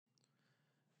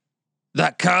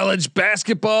The College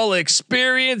Basketball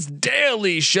Experience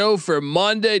Daily Show for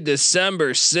Monday,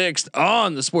 December 6th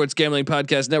on the Sports Gambling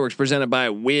Podcast Network, presented by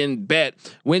WynnBET.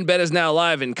 WynnBET is now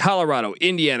live in Colorado,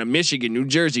 Indiana, Michigan, New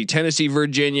Jersey, Tennessee,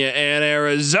 Virginia, and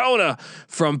Arizona.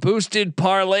 From boosted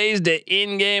parlays to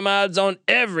in-game odds on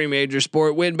every major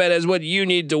sport, WynnBET is what you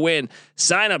need to win.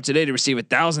 Sign up today to receive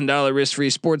 $1,000 risk-free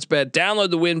sports bet. Download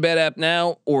the WynnBET app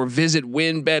now or visit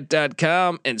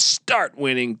wynnbet.com and start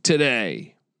winning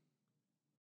today.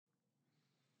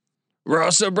 We're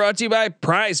also brought to you by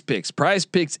Prize Picks. Prize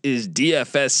Picks is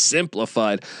DFS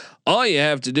simplified. All you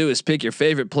have to do is pick your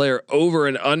favorite player over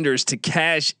and unders to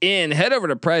cash in. Head over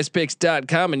to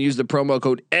prizepicks.com and use the promo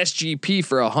code SGP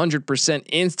for 100%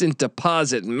 instant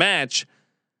deposit match.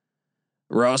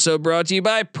 We're also brought to you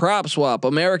by PropSwap,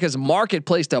 America's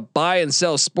marketplace to buy and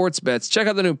sell sports bets. Check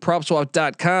out the new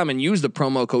PropSwap.com and use the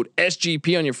promo code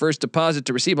SGP on your first deposit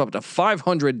to receive up to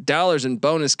 $500 in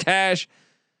bonus cash.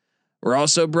 We're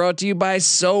also brought to you by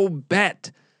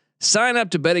SoBet. Sign up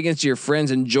to bet against your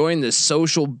friends and join the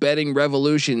social betting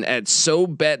revolution at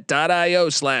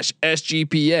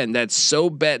SoBet.io/SGPN. That's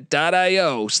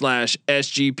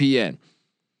SoBet.io/SGPN.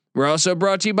 We're also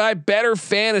brought to you by Better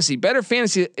Fantasy. Better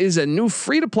Fantasy is a new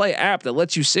free-to-play app that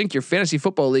lets you sync your fantasy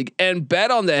football league and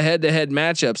bet on the head-to-head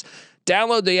matchups.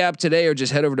 Download the app today or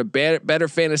just head over to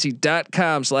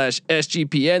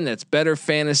betterfantasy.com/SGPN. That's Better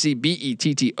Fantasy,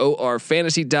 BETTOR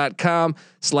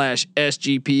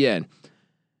fantasy.com/SGPN.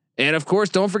 And of course,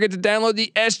 don't forget to download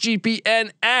the SGPN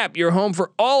app, your home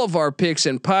for all of our picks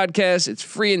and podcasts. It's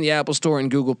free in the Apple Store and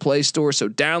Google Play Store, so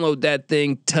download that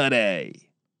thing today.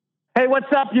 Hey,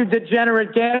 what's up, you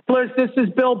degenerate gamblers? This is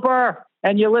Bill Burr,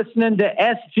 and you're listening to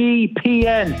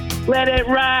SGPN. Let it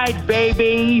ride,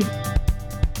 baby.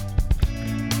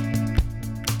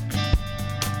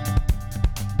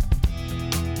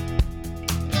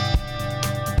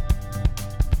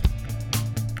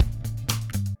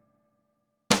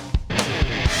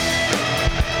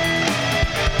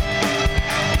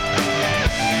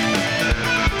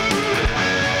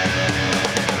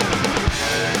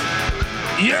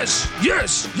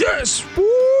 Yes.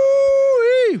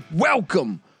 Woo-wee.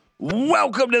 Welcome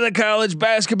to the College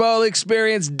Basketball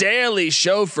Experience Daily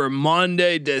Show for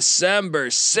Monday, December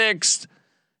 6th,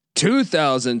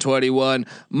 2021.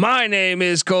 My name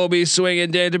is Colby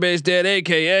Swinging Database Dad,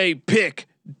 aka Pick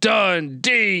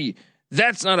Dundee.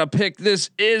 That's not a pick. This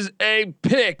is a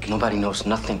pick. Nobody knows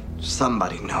nothing.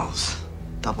 Somebody knows.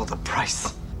 Double the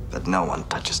price, but no one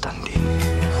touches Dundee.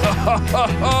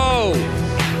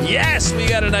 Yes, we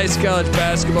got a nice college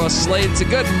basketball slate. It's a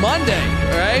good Monday,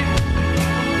 all right?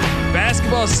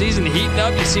 Basketball season heating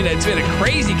up. You've seen it. It's been a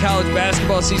crazy college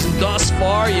basketball season thus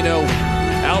far. You know,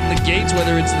 out the gates,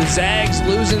 whether it's the Zags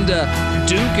losing to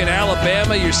Duke and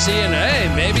Alabama, you're seeing, hey,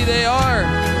 maybe they aren't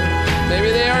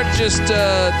just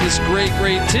this great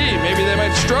team. Maybe they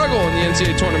might struggle in the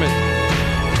NCAA tournament.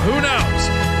 Who knows?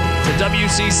 The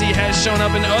WCC has shown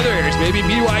up in other areas. Maybe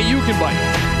BYU can bite.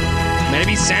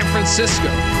 Maybe San Francisco.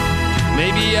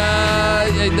 Maybe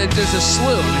there's a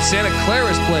slew. Santa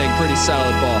Clara's playing pretty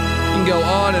solid ball. You can go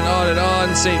on and on and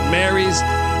on. St. Mary's.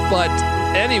 But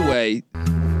anyway,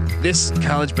 this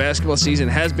college basketball season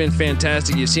has been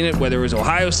fantastic. You've seen it, whether it was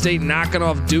Ohio State knocking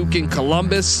off Duke and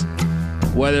Columbus,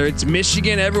 whether it's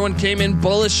Michigan. Everyone came in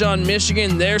bullish on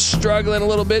Michigan. They're struggling a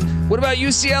little bit. What about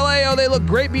UCLA? Oh, they look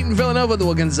great beating Villanova.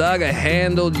 Well, Gonzaga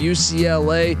handled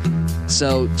UCLA.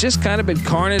 So just kind of been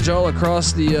carnage all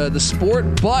across the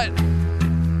sport. But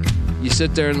you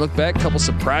sit there and look back, a couple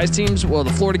surprise teams. Well,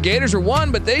 the Florida Gators are one,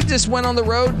 but they just went on the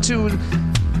road to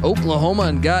Oklahoma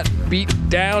and got beat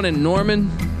down in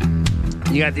Norman.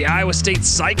 You got the Iowa State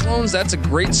Cyclones. That's a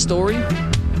great story.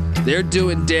 They're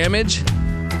doing damage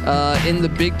in the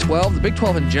Big 12. The Big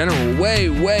 12 in general,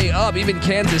 way up. Even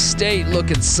Kansas State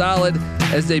looking solid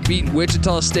as they beat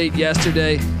Wichita State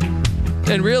yesterday.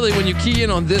 And really, when you key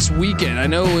in on this weekend, I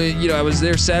know, I was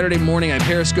there Saturday morning. I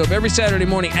Periscope every Saturday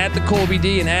morning at the Colby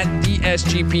D and at the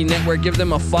SGP Network. Give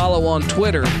them a follow on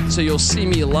Twitter so you'll see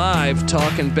me live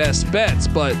talking best bets.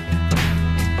 But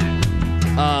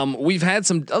we've had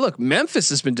some. Look, Memphis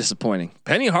has been disappointing.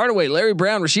 Penny Hardaway, Larry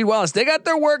Brown, Rasheed Wallace, they got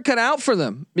their work cut out for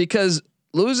them because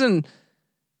losing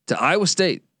to Iowa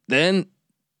State, then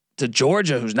to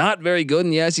Georgia, who's not very good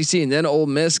in the SEC, and then Ole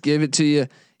Miss give it to you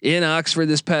in Oxford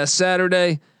this past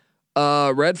Saturday.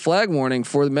 Red flag warning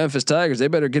for the Memphis Tigers. They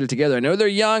better get it together. I know they're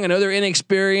young. I know they're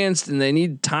inexperienced and they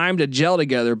need time to gel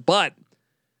together, but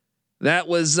that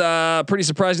was pretty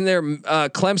surprising there.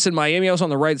 Clemson, Miami. I was on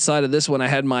the right side of this one. I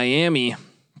had Miami.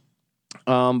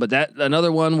 But that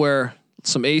another one where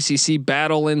some ACC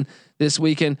battling this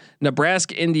weekend.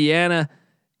 Nebraska, Indiana.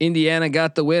 Indiana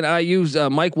got the win. I used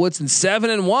Mike Woodson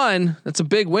 7-1. That's a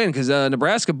big win because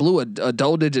Nebraska blew a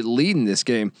double-digit lead in this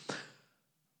game.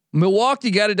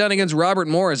 Milwaukee got it done against Robert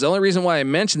Morris. The only reason why I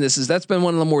mentioned this is that's been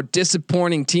one of the more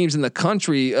disappointing teams in the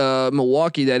country.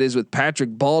 Milwaukee, that is, with Patrick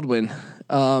Baldwin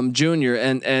Jr.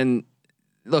 And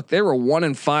look, they were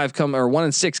 1-5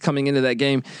 1-6 coming into that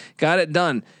game. Got it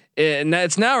done, and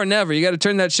it's now or never. You got to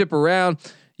turn that ship around.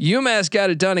 UMass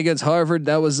got it done against Harvard.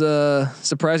 That was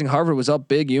surprising. Harvard was up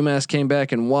big. UMass came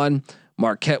back and won.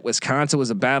 Marquette, Wisconsin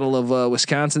was a battle of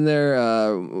Wisconsin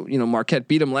there. Marquette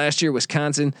beat them last year.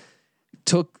 Wisconsin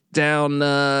took down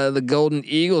the Golden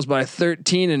Eagles by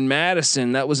 13 in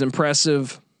Madison. That was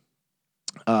impressive.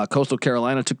 Coastal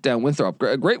Carolina took down Winthrop.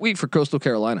 A great week for Coastal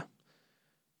Carolina.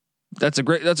 That's a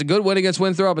good win against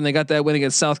Winthrop, and they got that win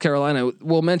against South Carolina.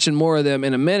 We'll mention more of them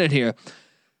in a minute here.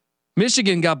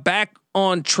 Michigan got back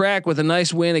on track with a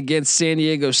nice win against San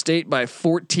Diego State by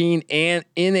 14 and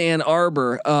in Ann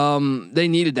Arbor. They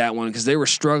needed that one because they were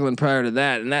struggling prior to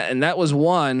that. And that was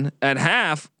one at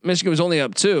half. Michigan was only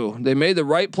up 2. They made the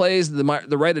right plays, the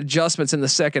right adjustments in the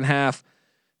second half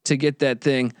to get that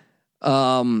thing.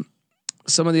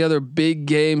 Some of the other big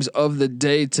games of the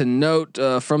day to note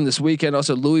from this weekend.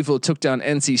 Also, Louisville took down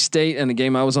NC State in a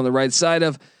game I was on the right side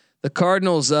of. The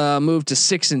Cardinals moved to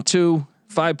 6-2.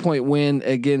 5-point win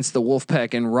against the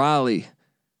Wolfpack in Raleigh.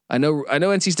 I know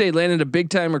NC State landed a big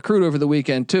time recruit over the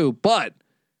weekend too, but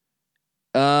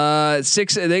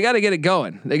 6, they got to get it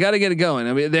going.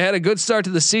 I mean, they had a good start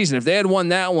to the season. If they had won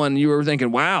that one, you were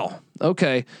thinking, wow,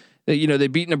 okay. They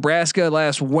beat Nebraska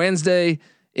last Wednesday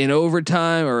in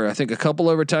overtime, or I think a couple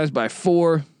overtimes by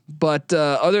 4. But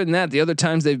other than that, the other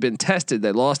times they've been tested,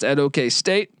 they lost at OK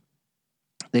State.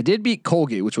 They did beat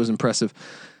Colgate, which was impressive.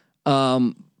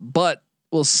 But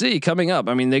we'll see coming up.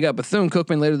 I mean, they got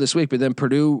Bethune-Cookman later this week, but then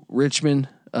Purdue, Richmond,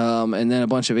 and then a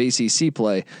bunch of ACC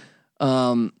play.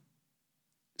 Something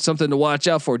to watch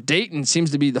out for. Dayton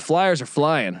seems to be, the Flyers are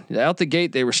flying. Out the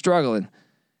gate, they were struggling.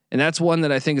 And that's one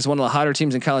that I think is one of the hotter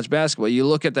teams in college basketball. You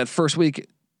look at that first week,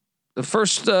 the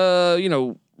first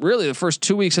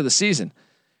 2 weeks of the season.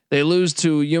 They lose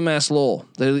to UMass Lowell.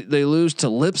 They lose to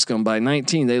Lipscomb by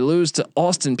 19. They lose to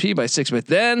Austin Peay by 6. But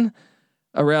then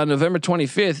around November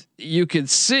 25th, you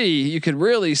could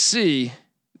really see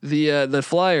the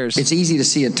Flyers. It's easy to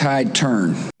see a tide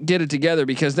turn. Get it together,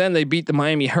 because then they beat the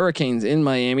Miami Hurricanes in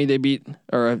Miami. They beat,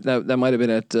 or that might have been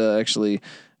at actually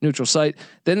neutral site.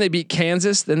 Then they beat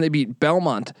Kansas. Then they beat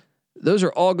Belmont. Those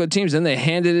are all good teams. Then they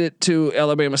handed it to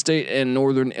Alabama State and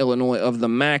Northern Illinois of the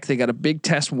MAC. They got a big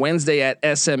test Wednesday at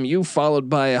SMU, followed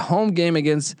by a home game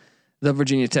against the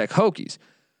Virginia Tech Hokies.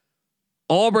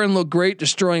 Auburn looked great,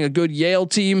 destroying a good Yale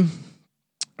team.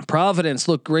 Providence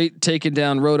looked great, taking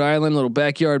down Rhode Island, little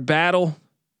backyard battle.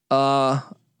 I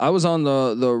was on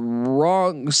the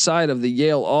wrong side of the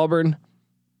Yale Auburn.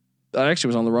 I actually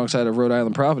was on the wrong side of Rhode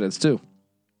Island Providence too.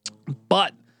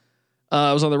 But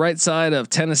I was on the right side of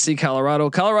Tennessee, Colorado.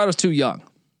 Colorado's too young.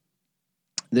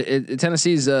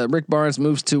 Tennessee's Rick Barnes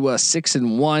moves to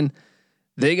 6-1.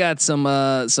 They got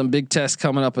some big tests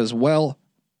coming up as well.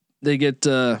 They get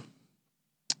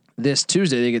this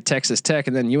Tuesday. They get Texas Tech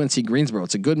and then UNC Greensboro.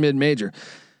 It's a good mid-major.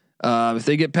 If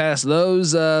they get past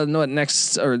those,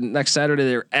 next Saturday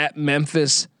they're at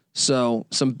Memphis. So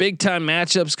some big time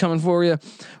matchups coming for you.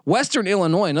 Western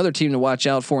Illinois, another team to watch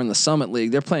out for in the Summit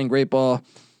League. They're playing great ball.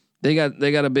 They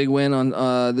got a big win on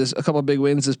a couple of big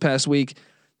wins this past week.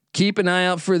 Keep an eye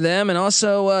out for them, and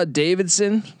also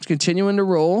Davidson continuing to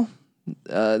roll.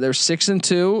 They're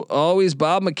 6-2. Always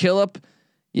Bob McKillop.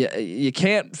 Yeah, you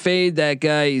can't fade that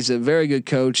guy. He's a very good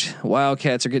coach.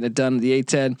 Wildcats are getting it done in the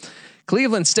A-10.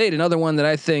 Cleveland State, another one that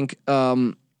I think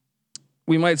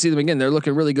we might see them again. They're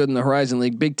looking really good in the Horizon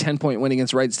League. Big 10-point win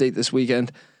against Wright State this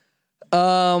weekend.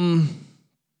 How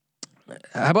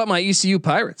about my ECU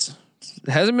Pirates?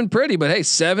 It hasn't been pretty, but hey,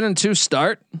 7-2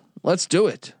 start. Let's do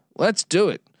it.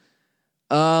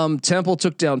 Temple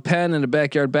took down Penn in a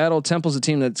backyard battle. Temple's a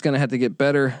team that's going to have to get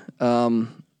better.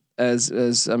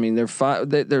 As I mean, they're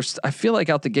I feel like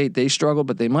out the gate they struggled,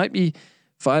 but they might be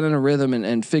finding a rhythm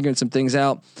and figuring some things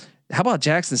out. How about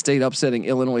Jackson State upsetting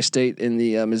Illinois State in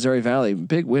the Missouri Valley?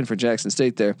 Big win for Jackson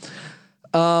State there.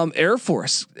 Air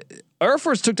Force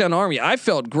took down Army. I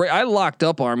felt great. I locked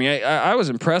up Army. I was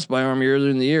impressed by Army earlier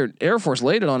in the year. Air Force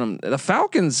laid it on them. The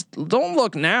Falcons, don't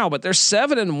look now, but they're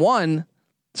 7-1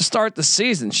 to start the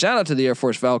season. Shout out to the Air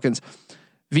Force Falcons.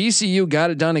 VCU got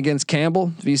it done against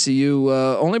Campbell. VCU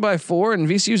only by 4, and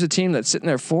VCU's a team that's sitting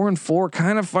there 4-4,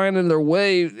 kind of finding their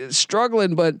way,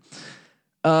 struggling, but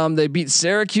they beat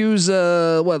Syracuse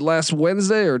last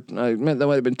Wednesday, or I meant that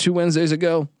might have been 2 Wednesdays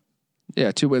ago.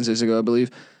 Yeah, 2 Wednesdays ago, I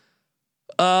believe.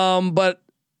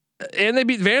 And they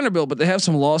beat Vanderbilt, but they have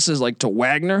some losses like to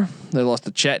Wagner. They lost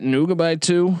to Chattanooga by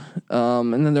 2.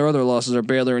 And then their other losses are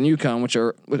Baylor and UConn, which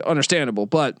are understandable,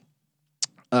 but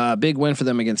big win for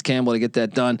them against Campbell to get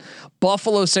that done.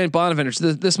 Buffalo St.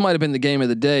 Bonaventure. This might have been the game of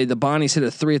the day. The Bonnies hit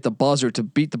a 3 at the buzzer to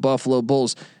beat the Buffalo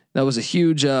Bulls. That was a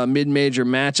huge mid-major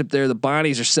matchup there. The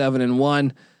Bonnies are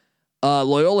 7-1.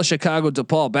 Loyola Chicago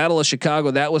DePaul, Battle of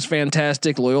Chicago. That was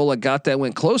fantastic. Loyola got that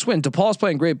win. Close win. DePaul's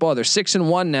playing great ball. They're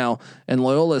 6-1 now, and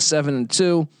Loyola is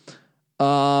 7-2.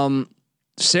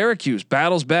 Syracuse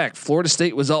battles back. Florida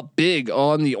State was up big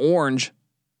on the Orange.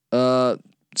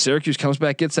 Syracuse comes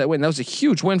back, gets that win. That was a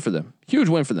huge win for them. Huge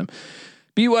win for them.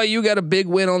 BYU got a big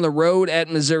win on the road at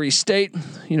Missouri State.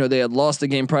 You know, they had lost the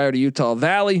game prior to Utah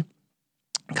Valley.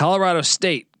 Colorado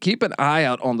State. Keep an eye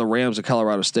out on the Rams of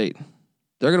Colorado State.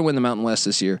 They're going to win the Mountain West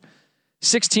this year.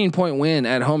 16-point win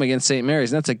at home against St.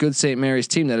 Mary's. And that's a good St. Mary's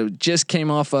team that just came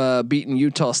off beating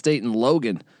Utah State and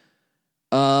Logan.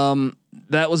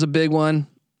 That was a big one.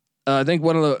 I think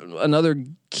another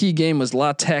key game was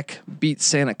La Tech beat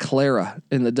Santa Clara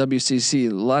in the WCC.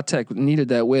 La Tech needed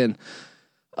that win.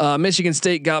 Michigan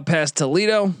State got past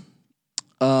Toledo.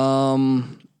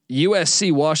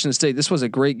 USC Washington State. This was a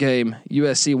great game.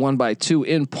 USC won by 2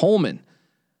 in Pullman.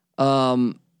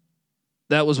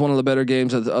 That was one of the better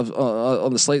games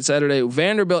on the slate Saturday.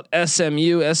 Vanderbilt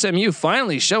SMU. SMU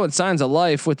finally showing signs of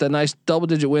life with a nice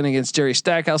double-digit win against Jerry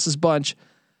Stackhouse's bunch.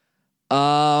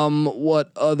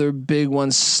 What other big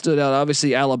ones stood out?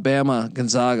 Obviously Alabama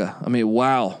Gonzaga. I mean,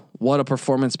 wow, what a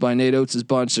performance by Nate Oates'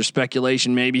 bunch. There's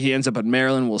speculation maybe he ends up at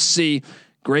Maryland. We'll see.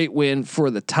 Great win for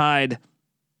the Tide.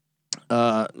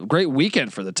 Great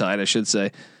weekend for the Tide, I should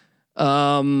say.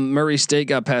 Murray State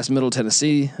got past Middle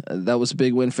Tennessee. That was a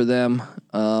big win for them.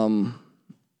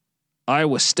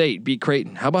 Iowa State beat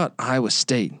Creighton. How about Iowa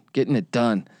State getting it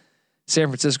done? San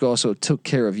Francisco also took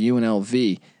care of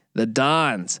UNLV. The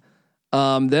Dons.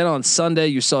 Then on Sunday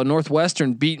you saw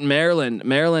Northwestern beat Maryland.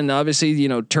 Maryland, obviously, you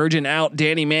know, Turgeon out,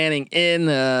 Danny Manning in,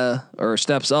 or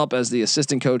steps up as the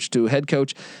assistant coach to head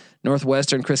coach.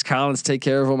 Northwestern, Chris Collins take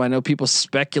care of them. I know people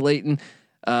speculating.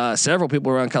 Several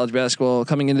people around college basketball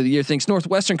coming into the year thinks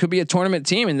Northwestern could be a tournament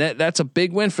team, and that's a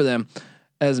big win for them.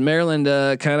 As Maryland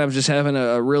kind of just having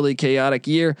a really chaotic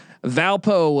year.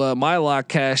 Valpo, my lock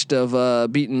cashed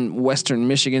of beating Western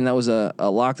Michigan. That was a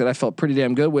lock that I felt pretty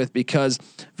damn good with because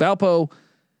Valpo,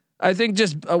 I think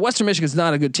just Western Michigan is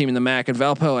not a good team in the MAC, and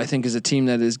Valpo I think is a team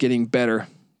that is getting better.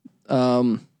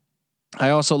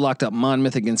 I also locked up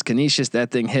Monmouth against Canisius.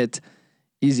 That thing hit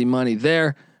easy money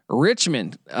there.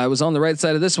 Richmond, I was on the right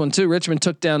side of this one too. Richmond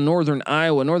took down Northern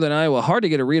Iowa. Northern Iowa, hard to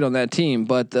get a read on that team,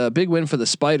 but big win for the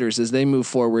Spiders as they move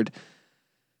forward.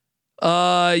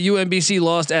 UMBC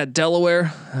lost at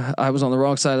Delaware. I was on the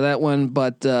wrong side of that one,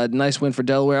 but nice win for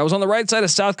Delaware. I was on the right side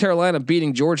of South Carolina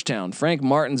beating Georgetown. Frank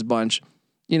Martin's bunch.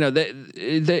 You know,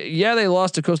 they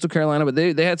lost to Coastal Carolina, but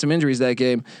they had some injuries that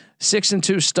game.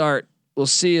 6-2 start. We'll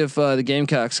see if the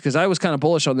Gamecocks, because I was kind of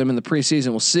bullish on them in the preseason.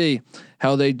 We'll see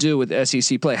how they do with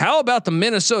SEC play. How about the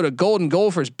Minnesota Golden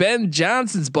Gophers? Ben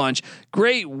Johnson's bunch,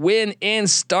 great win in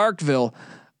Starkville.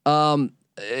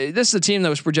 This is a team that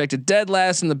was projected dead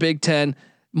last in the Big Ten,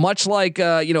 much like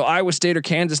Iowa State or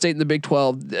Kansas State in the Big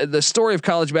 12. The story of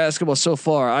college basketball so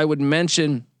far, I would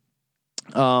mention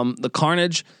the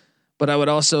carnage, but I would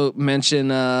also mention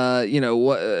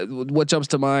what jumps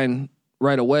to mind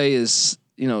right away is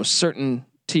certain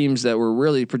teams that were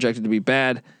really projected to be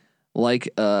bad, like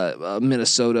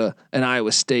Minnesota and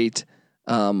Iowa State,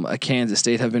 a Kansas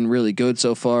State have been really good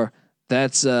so far.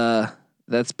 That's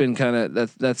been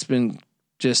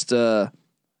just a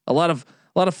lot of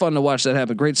fun to watch that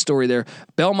happen. Great story there.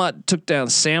 Belmont took down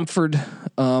Samford.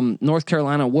 North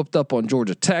Carolina whooped up on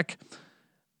Georgia Tech.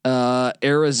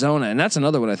 Arizona, and that's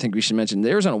another one I think we should mention.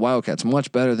 The Arizona Wildcats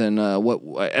much better than what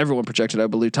everyone projected. I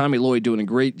believe Tommy Lloyd doing a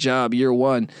great job year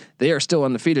one. They are still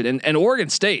undefeated, and Oregon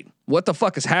State. What the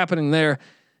fuck is happening there?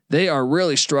 They are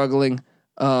really struggling.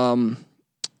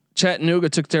 Chattanooga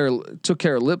took care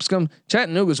of Lipscomb.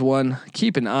 Chattanooga's one.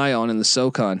 Keep an eye on in the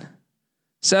SoCon.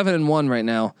 7-1 right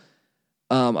now.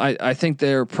 I think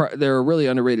they're a really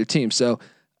underrated team. So.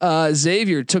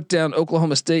 Xavier took down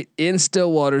Oklahoma State in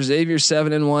Stillwater. Xavier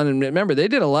 7-1, and remember they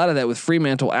did a lot of that with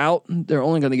Fremantle out. They're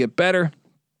only going to get better.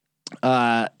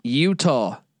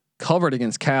 Utah covered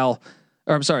against Cal.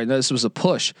 Or I'm sorry, no, this was a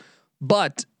push,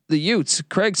 but the Utes,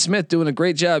 Craig Smith doing a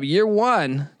great job year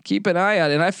one. Keep an eye out,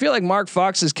 and I feel like Mark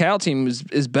Fox's Cal team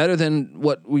is better than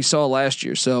what we saw last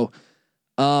year. So,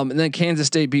 and then Kansas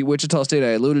State beat Wichita State.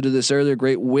 I alluded to this earlier.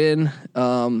 Great win.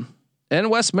 And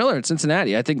Wes Miller at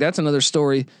Cincinnati. I think that's another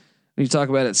story when you talk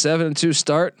about it. 7-2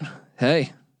 start.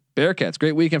 Hey, Bearcats.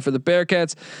 Great weekend for the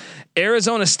Bearcats.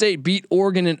 Arizona State beat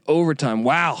Oregon in overtime.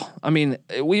 Wow. I mean,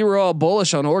 we were all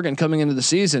bullish on Oregon coming into the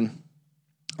season.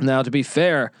 Now, to be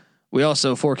fair, we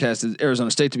also forecasted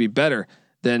Arizona State to be better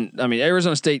than,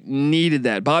 Arizona State needed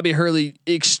that. Bobby Hurley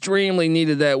extremely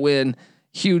needed that win.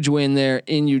 Huge win there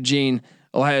in Eugene.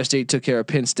 Ohio State took care of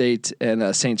Penn State,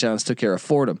 and St. John's took care of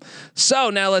Fordham. So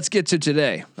now let's get to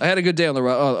today. I had a good day on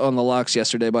the locks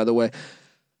yesterday, by the way.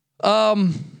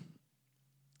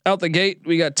 Out the gate,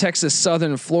 we got Texas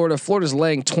Southern, Florida. Florida's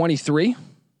laying 23,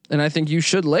 and I think you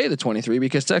should lay the 23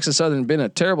 because Texas Southern been a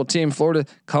terrible team. Florida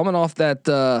coming off that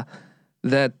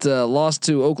loss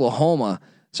to Oklahoma,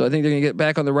 so I think they're gonna get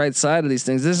back on the right side of these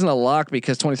things. This isn't a lock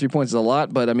because 23 points is a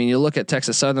lot, but I mean, you look at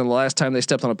Texas Southern. The last time they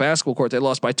stepped on a basketball court, they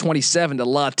lost by 27 to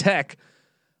La Tech.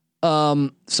 So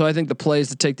I think the plays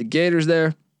to take the Gators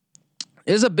there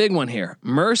is a big one here.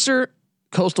 Mercer,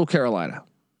 Coastal Carolina.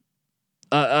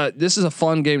 This is a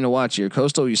fun game to watch here.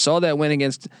 Coastal, you saw that win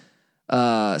against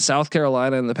South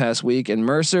Carolina in the past week, and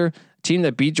Mercer, team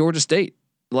that beat Georgia State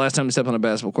the last time they stepped on a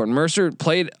basketball court. Mercer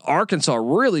played Arkansas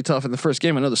really tough in the first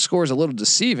game. I know the score is a little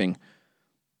deceiving,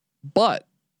 but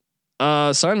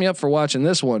sign me up for watching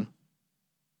this one.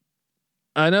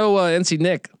 I know NC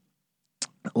Nick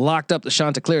locked up the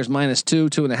Chanticleers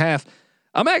 -2.5.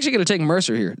 I'm actually going to take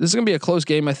Mercer here. This is going to be a close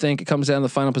game. I think it comes down to the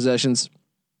final possessions.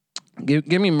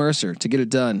 Give me Mercer to get it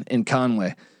done in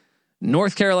Conway.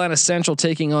 North Carolina Central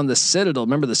taking on the Citadel.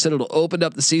 Remember, the Citadel opened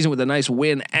up the season with a nice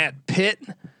win at Pitt.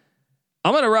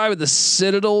 I'm going to ride with the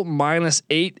Citadel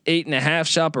 -8.5.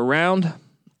 Shop around.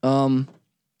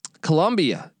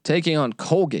 Columbia taking on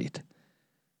Colgate.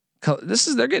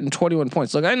 They're getting 21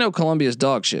 points. Look, I know Columbia's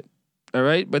dog shit. All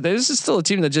right, but this is still a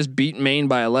team that just beat Maine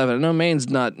by 11. I know Maine's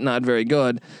not very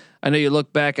good. I know you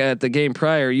look back at the game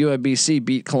prior, UMBC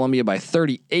beat Columbia by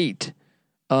 38.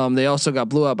 They also got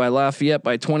blew out by Lafayette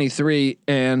by 23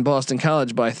 and Boston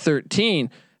College by 13.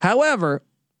 However,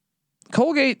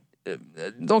 Colgate,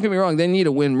 don't get me wrong, they need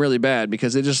a win really bad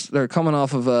because they're coming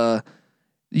off of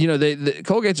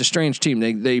Colgate's a strange team.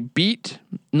 They beat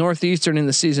Northeastern in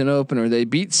the season opener. They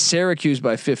beat Syracuse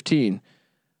by 15,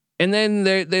 and then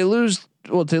they lose.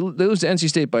 Well, they lose to NC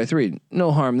State by 3.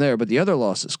 No harm there, but the other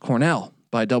losses: Cornell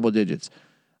by double digits,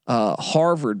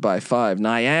 Harvard by 5,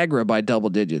 Niagara by double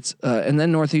digits, and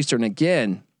then Northeastern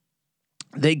again.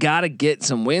 They got to get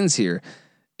some wins here,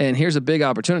 and here's a big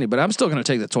opportunity. But I'm still going to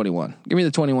take the 21. Give me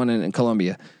the 21 in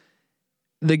Columbia.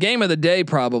 The game of the day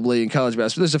probably in college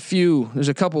basketball. There's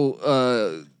a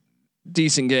couple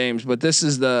decent games, but this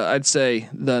is I'd say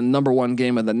the number one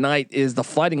game of the night is the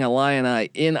Fighting Illini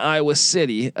in Iowa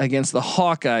City against the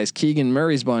Hawkeyes. Keegan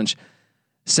Murray's bunch.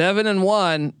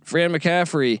 7-1, Fran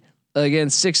McCaffrey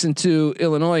against 6-2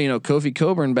 Illinois. You know, Kofi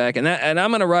Coburn back, and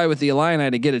I'm gonna ride with the Illini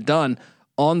to get it done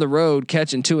on the road,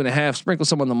 catching 2.5. Sprinkle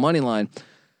some on the money line.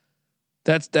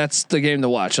 That's the game to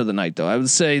watch of the night, though. I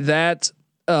would say that.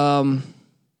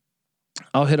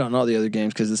 I'll hit on all the other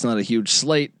games because it's not a huge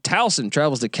slate. Towson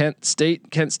travels to Kent State.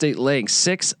 Kent State laying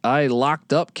 6. I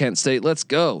locked up Kent State. Let's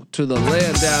go to the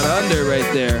land down under right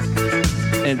there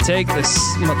and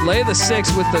lay the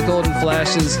 6 with the Golden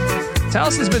Flashes.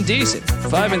 Towson's been decent,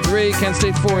 5-3. Kent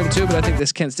State 4-2, but I think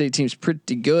this Kent State team's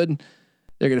pretty good.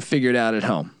 They're gonna figure it out at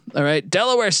home. All right,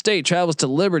 Delaware State travels to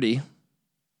Liberty.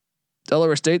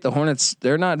 Delaware State, the Hornets,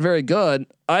 they're not very good.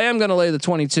 I am gonna lay the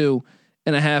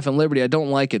 22.5 in Liberty. I don't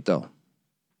like it though.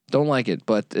 Don't like it,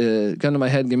 but gun to my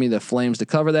head, give me the Flames to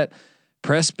cover that.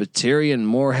 Presbyterian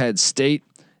Morehead State.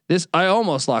 I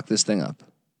almost locked this thing up.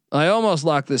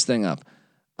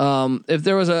 If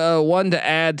there was a one to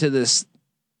add to this,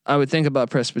 I would think about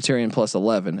Presbyterian plus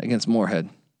 11 against Morehead.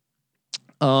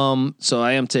 So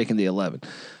I am taking the 11.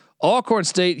 Alcorn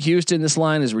State, Houston. This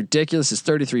line is ridiculous. It's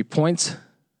 33 points.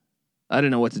 I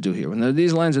don't know what to do here. When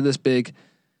these lines are this big,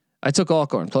 I took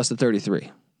Alcorn plus the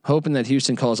 33. Hoping that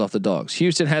Houston calls off the Dogs.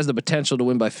 Houston has the potential to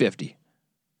win by 50.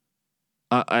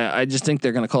 I just think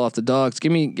they're going to call off the Dogs.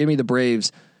 Give me the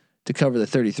Braves to cover the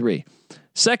 33.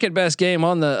 Second best game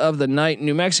of the night.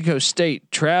 New Mexico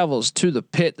State travels to the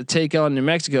Pit to take on New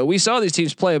Mexico. We saw these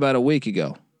teams play about a week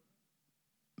ago,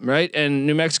 right? And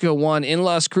New Mexico won in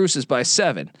Las Cruces by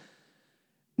 7.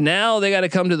 Now they got to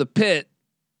come to the Pit.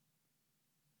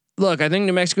 Look, I think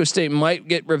New Mexico State might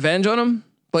get revenge on them.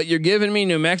 But you're giving me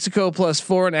New Mexico plus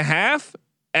 4.5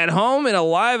 at home in a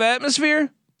live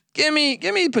atmosphere. Give me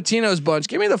Patino's bunch.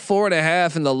 Give me the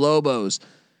 4.5 and the Lobos.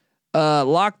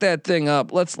 Lock that thing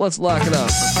up. Let's lock it up.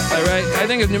 All right. I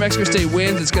think if New Mexico State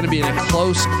wins, it's going to be in a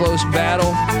close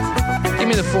battle. Give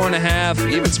me the 4.5.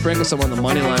 Even sprinkle some on the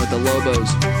money line with the Lobos.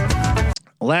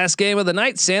 Last game of the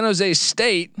night, San Jose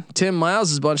State. Tim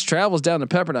Miles' bunch travels down to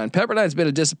Pepperdine. Pepperdine's been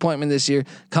a disappointment this year,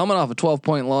 coming off a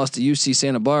 12-point loss to UC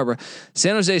Santa Barbara.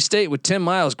 San Jose State with Tim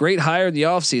Miles, great hire in the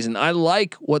offseason. I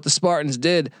like what the Spartans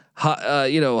did,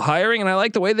 hiring, and I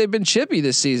like the way they've been chippy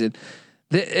this season.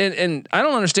 And I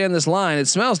don't understand this line. It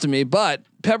smells to me, but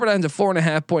Pepperdine's a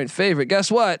 4.5-point favorite.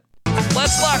 Guess what?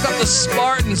 Let's lock up the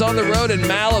Spartans on the road in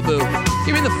Malibu.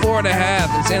 Give me the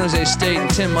 4.5 in San Jose State and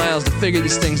Tim Miles to figure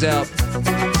these things out.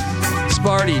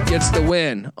 Sparty gets the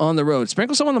win on the road.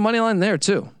 Sprinkle some on the money line there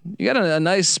too. You got a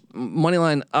nice money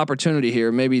line opportunity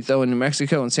here. Maybe throw in New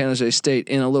Mexico and San Jose State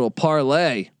in a little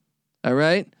parlay. All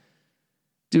right,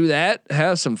 do that.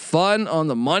 Have some fun on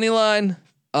the money line.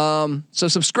 So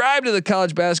subscribe to the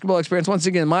College Basketball Experience. Once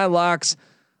again, my locks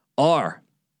are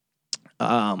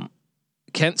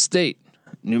Kent State,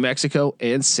 New Mexico,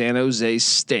 and San Jose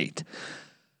State.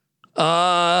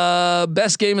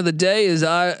 Best game of the day is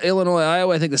Illinois,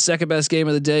 Iowa. I think the second best game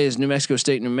of the day is New Mexico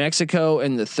State, New Mexico,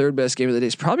 and the third best game of the day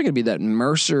is probably going to be that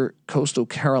Mercer Coastal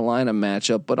Carolina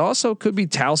matchup, but also could be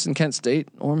Towson Kent State,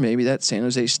 or maybe that San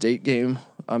Jose State game,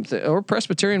 or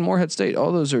Presbyterian Morehead State.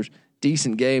 All those are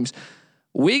decent games.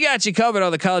 We got you covered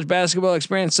on the College Basketball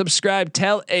Experience. Subscribe,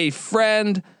 tell a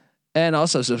friend. And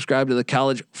also subscribe to the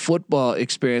College Football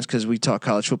Experience, because we talk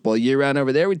college football year round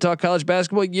over there. We talk college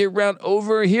basketball year round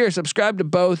over here. Subscribe to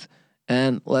both,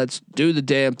 and let's do the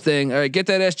damn thing. All right, get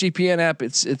that SGPN app.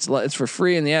 It's for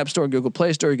free in the App Store and Google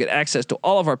Play Store. You get access to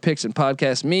all of our picks and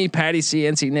podcasts. Me, Patty C,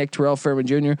 NC Nick, Terrell Furman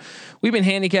Jr. We've been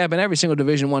handicapping every single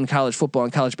Division I college football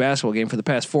and college basketball game for the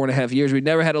past 4.5 years. We've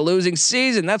never had a losing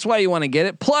season. That's why you want to get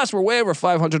it. Plus, we're way over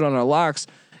 500 on our locks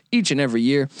each and every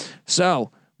year.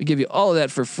 So we give you all of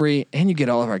that for free, and you get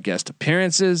all of our guest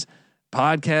appearances,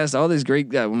 podcasts, all these great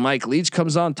guys. When Mike Leach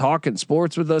comes on talking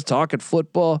sports with us, talking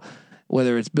football,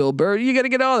 whether it's Bill Burr, you got to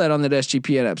get all that on that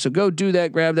SGPN app. So go do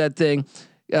that, grab that thing.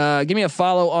 Give me a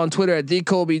follow on Twitter at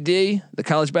TheColbyD. The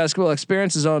College Basketball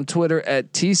Experience is on Twitter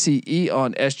at TCE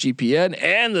on SGPN,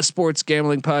 and the Sports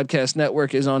Gambling Podcast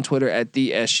Network is on Twitter at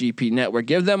the SGP Network.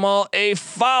 Give them all a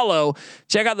follow.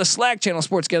 Check out the Slack channel,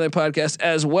 Sports Gambling Podcast,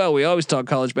 as well. We always talk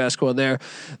college basketball there.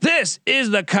 This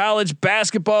is the College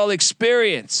Basketball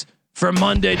Experience for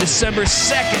Monday, December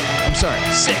 2nd. I'm sorry,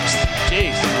 6th.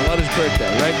 Jeez, my mother's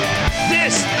birthday, right?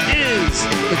 This is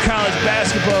the College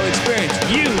Basketball Experience.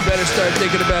 You better start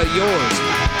thinking about yours.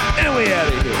 And we out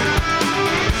of here.